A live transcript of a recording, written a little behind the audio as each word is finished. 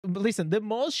listen, the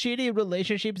most shitty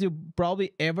relationships you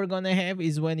probably ever gonna have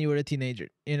is when you were a teenager,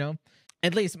 you know?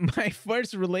 At least my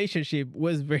first relationship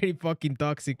was very fucking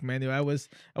toxic, man. No,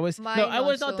 Mine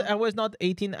also. I was not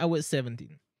 18, I was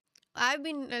 17. I've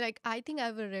been like, I think I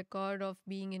have a record of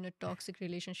being in a toxic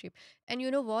relationship. And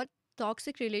you know what?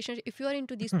 Toxic relationship, if you are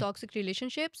into these toxic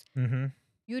relationships, Mm-hmm.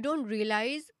 you don't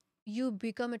realize you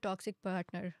become a toxic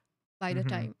partner by the Mm-hmm.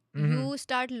 time. Mm-hmm. You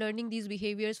start learning these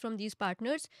behaviors from these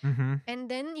partners, Mm-hmm. and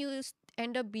then you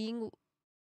end up being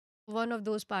one of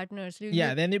those partners.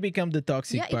 Yeah, then you become the Yeah,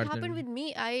 toxic it happened partner. with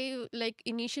me. I like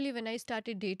initially when I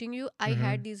started dating you, I Mm-hmm.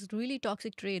 had these really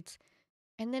toxic traits.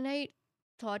 And then I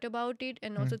thought about it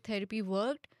and Mm. also therapy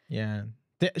worked. Yeah.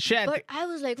 Shit. But I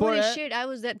was like, For holy a shit, I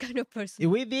was that kind of person.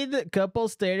 We did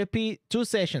couples therapy 2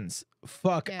 sessions.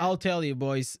 Fuck, Yeah. I'll tell you,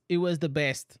 boys, it was the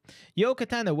best. Yo,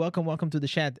 Katana, welcome to the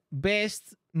chat.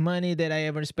 Best money that I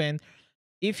ever spent.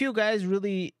 If you guys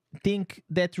really think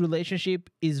that relationship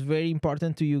is very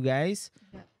important to you guys,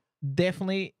 Yeah.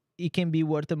 definitely it can be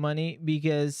worth the money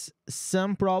because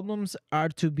some problems are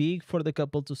too big for the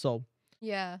couple to solve.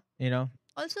 Yeah. You know,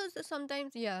 Also,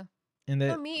 sometimes, yeah. and For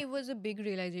that me, it was a big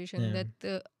realization yeah,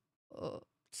 that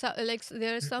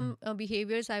there are some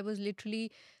behaviors I was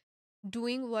literally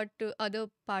doing what other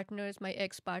partners, my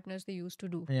ex partners, they used to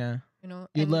do. yeah. You know,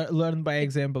 You and learn by it.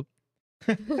 example,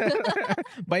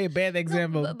 by a bad No,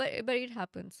 example. but it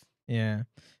happens. Yeah.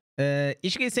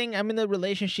 Ishiki is saying I'm in a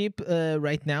relationship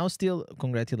right now. Still,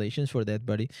 congratulations for that,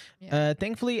 buddy. Yeah.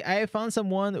 Thankfully, I found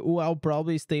someone who I'll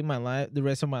probably stay my life the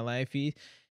rest of my life.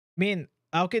 Man,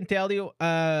 I can tell you,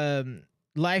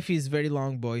 life is very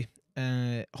long, boy.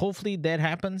 Hopefully that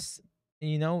happens,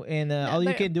 you know, and No, all you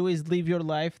but can do is live your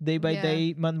life day by yeah.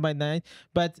 day, month by night.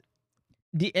 But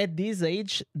at this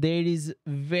age, there is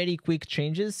very quick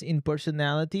changes in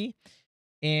personality,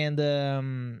 and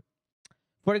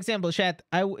for example, chat.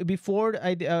 Before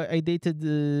I dated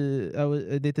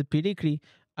I dated Perikri.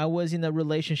 I was in a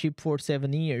relationship for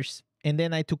 7 years, and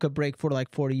then I took a break for like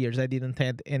 4 years. I didn't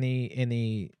had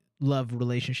any love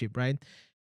relationship, right?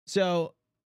 So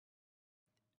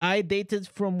I dated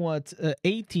from what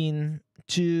 18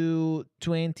 to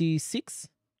 26,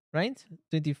 right?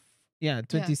 20, yeah, Yeah.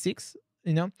 26.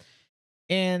 You know,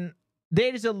 and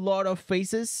there is a lot of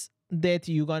phases that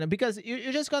you're gonna because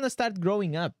you're just gonna start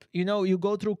growing up, you know. You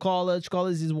go through college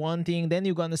is one thing, then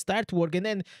you're gonna start work, and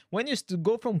then when you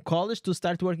go from college to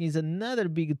start working is another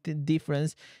big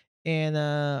difference. And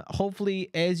hopefully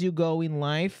as you go in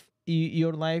life,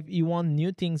 your life, you want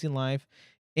new things in life.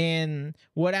 And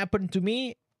what happened to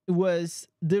me was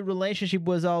the relationship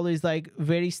was always like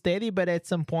very steady, but at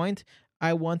some point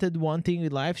I wanted one thing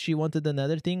in life, she wanted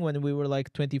another thing. When we were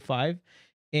like 25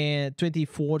 and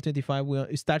 24, 25,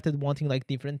 we started wanting like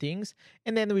different things,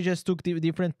 and then we just took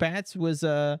different paths. Was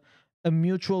a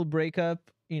mutual breakup,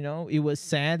 you know. It was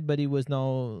sad, but it was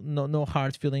no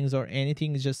hard feelings or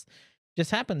anything. It's just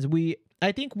happens.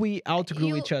 I think we outgrew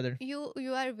You each other. you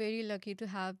are very lucky to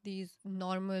have these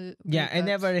normal Yeah, I breakups.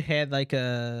 never had like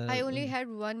I a only had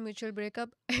one mutual breakup,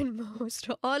 and most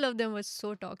all of them was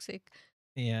so toxic.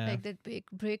 yeah, Like that big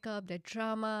breakup, that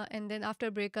drama, and then after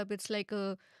breakup, it's like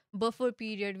a buffer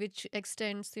period which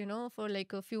extends, for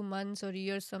like a few months or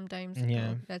years sometimes.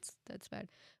 yeah. Oh, that's bad.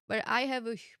 But I have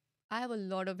a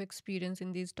lot of experience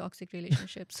in these toxic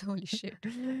relationships. Holy shit!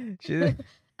 She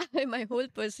My whole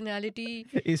personality,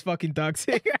 is fucking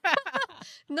toxic.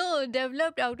 no,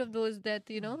 developed out of those that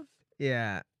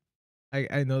Yeah,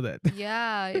 I know that.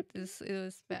 Yeah, it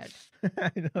was bad,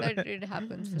 I know but that. it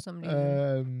happens for some reason.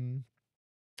 Um.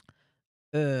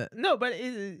 No, but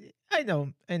I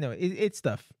know. It's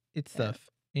tough. It's Yeah, tough.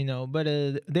 You know, but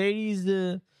there is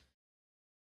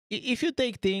if you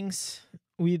take things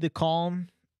with the calm,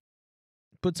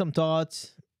 put some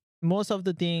thoughts. Most of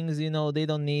the things, you know, they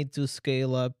don't need to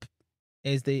scale up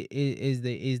as they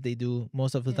do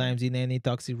most of the yeah, times in any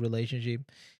toxic relationship.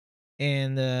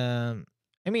 And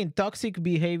I mean, toxic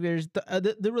behaviors.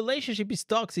 The relationship is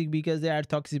toxic because there are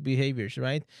toxic behaviors,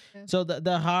 right? yeah, So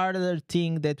the harder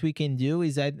thing that we can do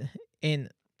is that, and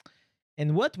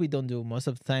and what we don't do most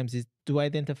of the times is to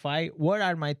identify what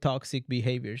are my toxic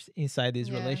behaviors inside this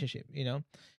yeah, relationship. You know,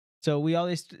 so we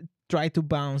always try to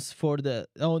bounce for the,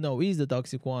 oh no, he's the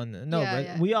toxic one. No, yeah, but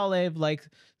yeah. we all have like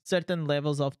certain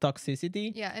levels of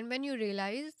toxicity. Yeah, and when you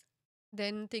realize,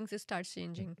 then things start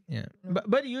changing. Yeah, You know?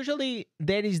 but usually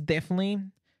there is definitely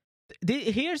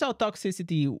here's how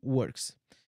toxicity works.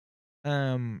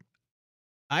 Um,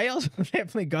 I also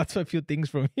definitely got a few things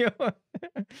from you.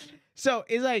 So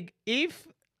it's like if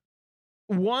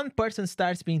one person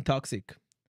starts being toxic,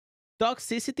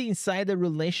 toxicity inside the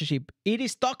relationship, it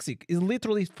is toxic. It's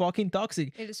literally fucking toxic.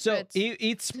 It So spreads.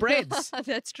 it spreads.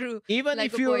 That's true. Even Like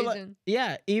if a you're like, poison.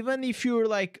 yeah, even if you're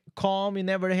like calm, you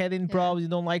never had any Yeah. problems, you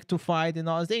don't like to fight and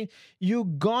all that thing,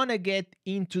 you're gonna get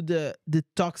into the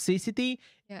toxicity.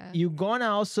 Yeah. You're gonna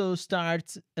also start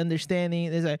understanding.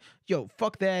 There's like, yo,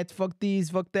 fuck that, fuck this,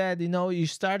 fuck that. You know, you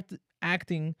start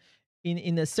acting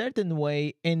in a certain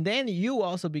way, and then you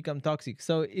also become toxic.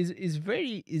 So it's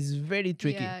very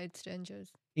tricky. Yeah, it's dangerous.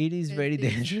 It is very It's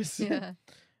dangerous. yeah.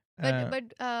 But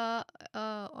uh,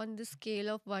 on the scale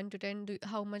of 1 to 10,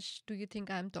 how much do you think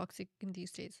I'm toxic in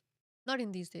these days? Not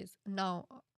in these days. Now.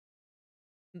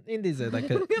 in this like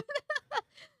a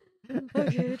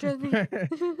Okay, tell me.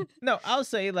 no, I'll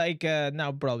say like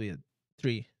now probably a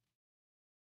 3.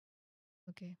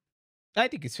 Okay. I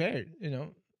think it's fair. You know,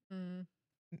 Mm.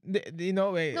 you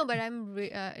know, No, but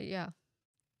yeah, I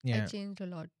yeah, changed a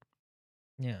lot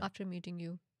yeah, after meeting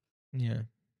you. yeah.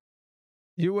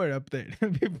 You were up there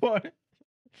before.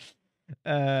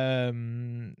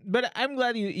 But I'm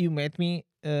glad you met me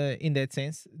in that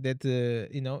sense that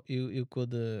you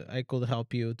could I could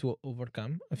help you to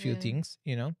overcome a few Yeah. things,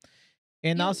 you know.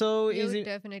 And You also is you it,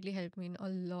 definitely helped me in a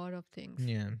lot of things.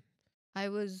 yeah. I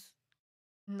was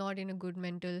not in a good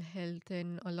mental health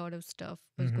and a lot of stuff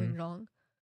was Mm-hmm. going wrong.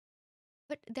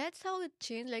 But that's how it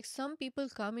changed. Like some people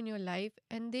come in your life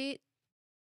and they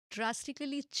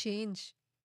drastically change,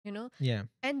 you know? Yeah.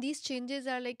 And these changes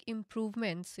are like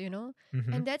improvements.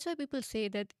 Mm-hmm. And that's why people say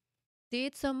that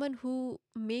date someone who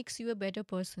makes you a better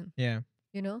person, Yeah.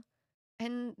 you know?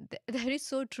 And that is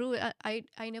so true.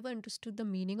 I never understood the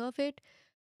meaning of it,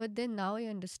 but then now I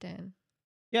understand.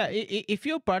 Yeah, if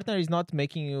your partner is not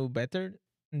making you better,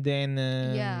 then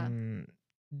Yeah,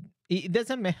 it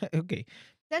doesn't matter. Okay,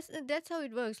 that's how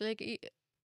it works. Like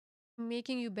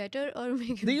making you better or do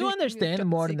you making you understand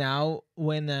more toxic. now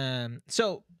when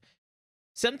so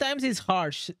sometimes it's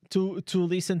harsh to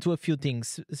listen to a few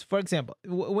things. For example,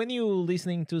 when you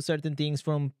listening to certain things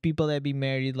from people that been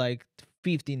married like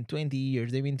 15, 20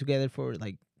 years, they've been together for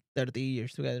like 30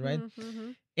 years together, right?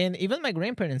 Mm-hmm. And even my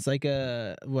grandparents, like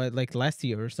like last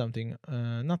year or something,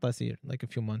 not last year, like a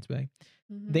few months back,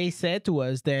 Mm-hmm. they said to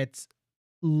us that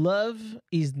love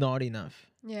is not enough.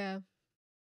 Yeah.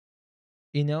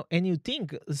 You know, and you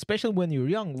think, especially when you're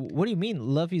young, what do you mean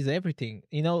love is everything?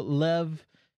 You know, love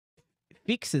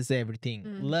fixes everything.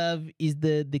 Mm. Love is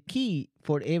the key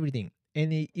for everything,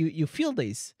 and you feel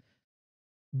this.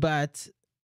 But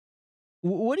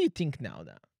what do you think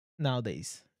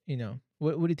nowadays? You know,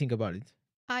 what do you think about it?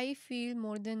 I feel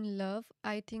more than love.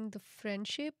 I think the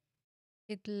friendship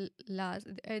it'll last.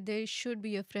 There should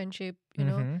be a friendship.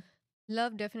 Mm-hmm.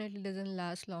 Love definitely doesn't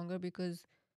last longer because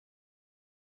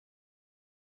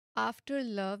after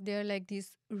love, there are like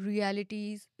these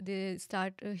realities. They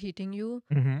start hitting you,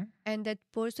 Mm-hmm. and that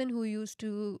person who used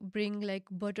to bring like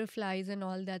butterflies and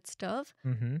all that stuff,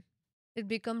 Mm-hmm. it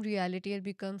becomes reality. It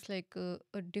becomes like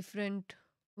a different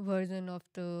version of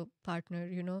the partner.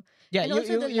 Yeah, And you,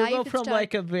 also you the you go life it from start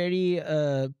like a very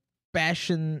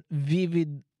passion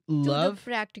vivid to the love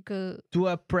practical. to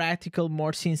a practical,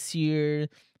 more sincere, Yeah,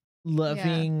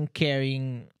 loving,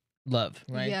 caring love,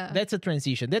 right? yeah. That's a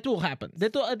transition. That will happen.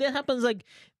 That happens like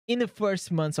in the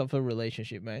first months of a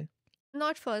relationship, right?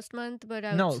 Not first month, but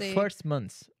I would No, say, first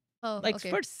months. oh, Like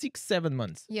okay, first 6, 7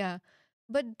 months. yeah.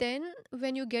 But then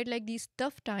when you get like these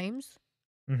tough times,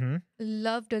 Mm-hmm.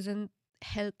 love doesn't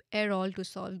help at all to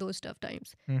solve those tough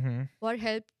times. Mm-hmm. What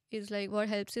helps is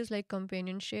like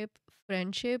companionship,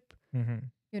 friendship,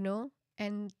 Mm-hmm.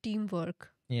 and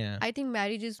teamwork. Yeah. I think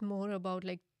marriage is more about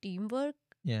like teamwork,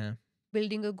 Yeah.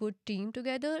 building a good team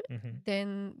together, Mm-hmm.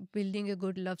 than building a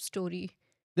good love story.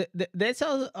 That's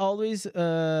always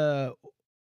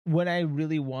what I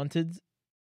really wanted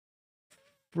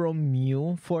from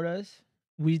you for us,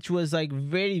 which was like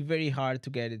very, very hard to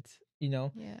get it, you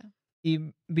know? Yeah.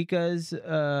 Because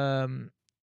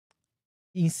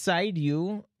inside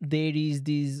you there is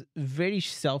this very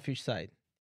selfish side,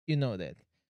 you know that,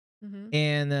 Mm-hmm.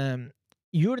 and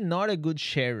you're not a good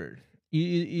sharer.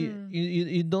 Mm.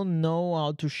 You don't know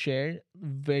how to share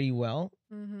very well,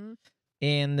 Mm-hmm.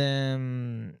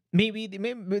 and maybe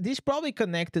this probably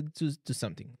connected to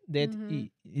something that Mm-hmm.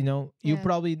 you Yeah.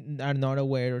 probably are not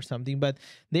aware or something, but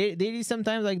there is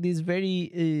sometimes like this very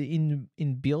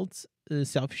in built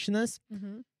selfishness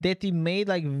Mm-hmm. that it made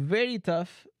like very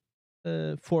tough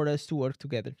for us to work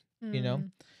together. You know,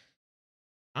 Mm.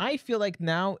 I feel like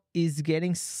now is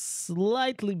getting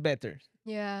slightly better.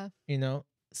 Yeah. You know,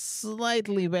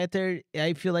 slightly better.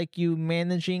 I feel like you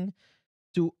managing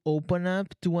to open up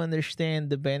to understand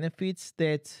the benefits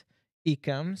that it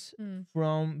comes Mm.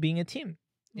 from being a team.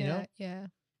 you know? Yeah,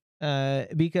 yeah,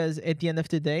 Because at the end of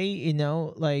the day,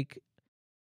 like,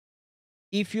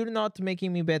 if you're not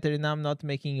making me better and I'm not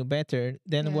making you better,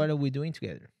 then yeah, what are we doing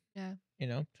together? yeah. You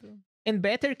know? True. And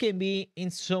better can be in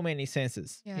so many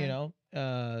senses, Yeah.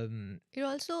 um, It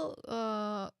also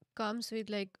comes with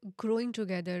like growing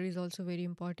together is also very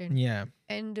important. yeah,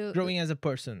 And growing as a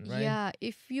person, right? yeah,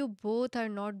 if you both are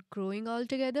not growing all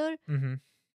together, Mm-hmm.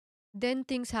 then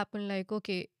things happen like,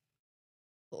 okay,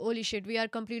 holy shit, we are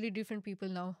completely different people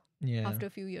now Yeah, after a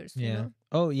few years, you yeah. know?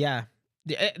 Oh yeah.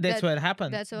 That's That what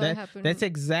happened. that's what That's happened with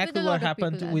exactly a what lot of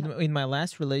happened people that with happened. in my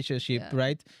last relationship, Yeah.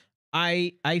 right?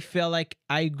 I felt like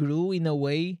I grew in a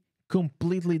way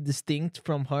completely distinct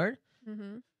from her,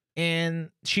 Mm-hmm. and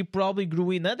she probably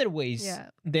grew in other ways Yeah.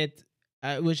 that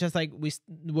was just like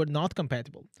were not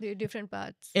compatible. They're different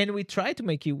paths. And we tried to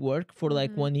make it work for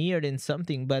like Mm-hmm. 1 year and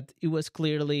something, but it was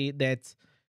clearly that,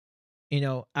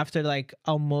 after like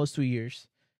almost 2 years.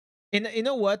 And you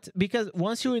know what? Because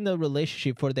once you're in a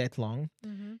relationship for that long,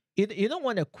 Mm-hmm. you don't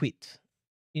want to quit.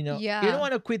 You don't Yeah.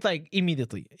 want to quit like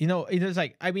immediately. It's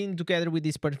like, I've been together with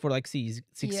this person for like 6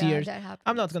 years. That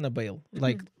I'm not happens. gonna bail.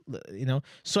 Like,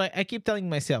 So I keep telling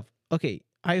myself, okay,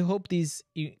 I hope this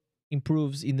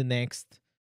improves in the next,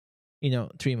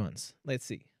 3 months. Let's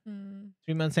see. Mm.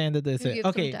 3 months ended. I You said, give some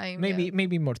okay, time, yeah.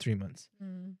 maybe more 3 months.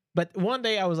 Mm. But one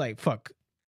day I was like, fuck.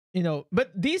 But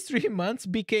these 3 months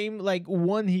became like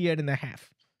 1 year and a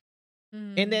half.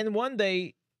 And Mm. then one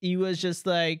day he was just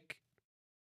like,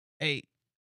 hey,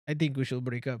 I think we should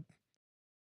break up.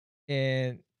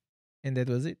 And that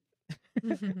was it.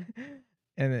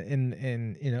 And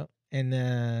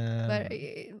But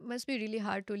it must be really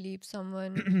hard to leave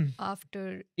someone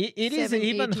after it is seven,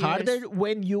 even eight harder years.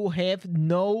 when you have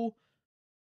no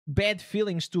bad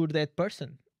feelings toward that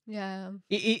person. Yeah.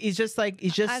 It's just like,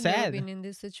 it's just I've never sad. been in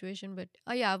this situation, but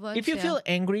yeah, If once, you yeah. feel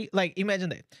angry, like, imagine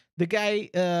that the guy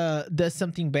does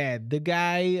something bad, the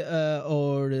guy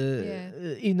or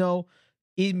Yeah.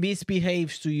 he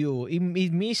misbehaves to you, he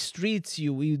mistreats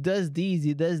you, he does this,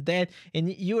 he does that, and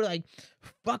you're like,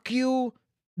 fuck you.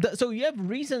 So you have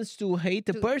reasons to hate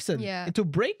the To, person yeah. and to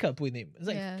break up with him. It's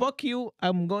like, Yeah. fuck you,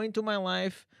 I'm going to my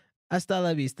life, hasta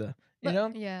la vista,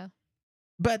 But yeah.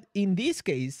 but in this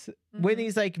case, when Mm-hmm.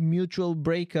 it's like mutual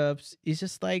breakups, it's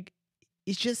just like,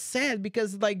 it's just sad,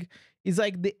 because like, it's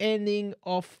like the ending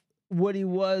of what it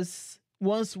was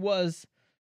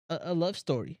a love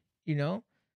story, and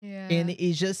Yeah.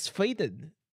 it just faded.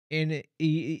 And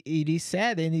it is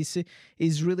sad, and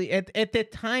it's really, at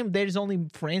that time there's only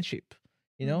friendship,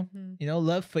 Mm-hmm.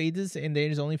 love fades and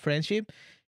there's only friendship.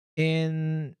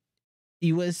 And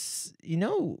it was,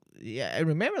 yeah, I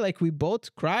remember, like, we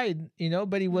both cried,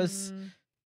 but it was, Mm.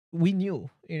 we knew,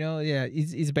 yeah,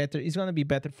 it's better, it's gonna be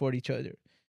better for each other.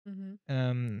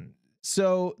 Mm-hmm.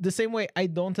 So the same way, I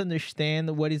don't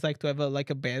understand what it's like to have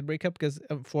a bad breakup, because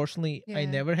unfortunately I Yeah.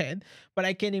 never had. But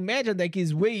I can imagine, like,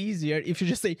 it's way easier if you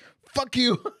just say, fuck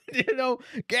you,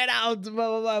 get out, blah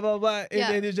blah blah blah blah, and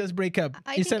Yeah. then you just break up,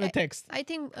 I you think send a text. I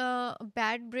think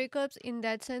bad breakups in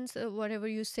that sense, whatever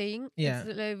you're saying, Yeah.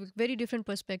 it's like very different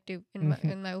perspective Mhm.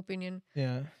 in my opinion.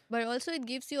 Yeah. But also it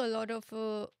gives you a lot of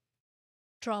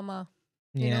trauma,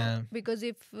 Yeah. because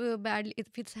if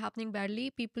it's happening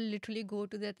badly, people literally go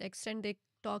to that extent, they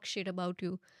talk shit about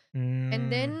you. And Mm.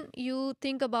 then you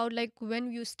think about like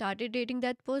when you started dating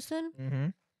that person, Mm-hmm.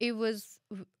 it was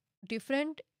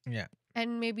different, Yeah.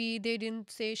 and maybe they didn't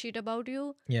say shit about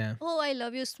you. Yeah. Oh, I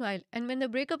love your smile. And when the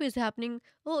breakup is happening,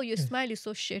 oh, your smile is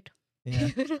so shit. Yeah.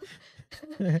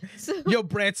 So Your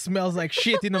breath smells like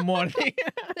shit in the morning.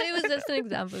 it was just an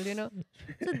example.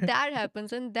 So that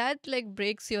happens, and that like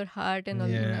breaks your heart in a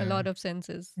Yeah. lot of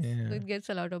senses. Yeah. So it gets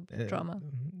a lot of trauma,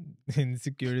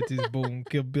 Insecurities, boom,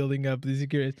 keep building up the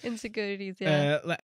insecurities. insecurities. Yeah.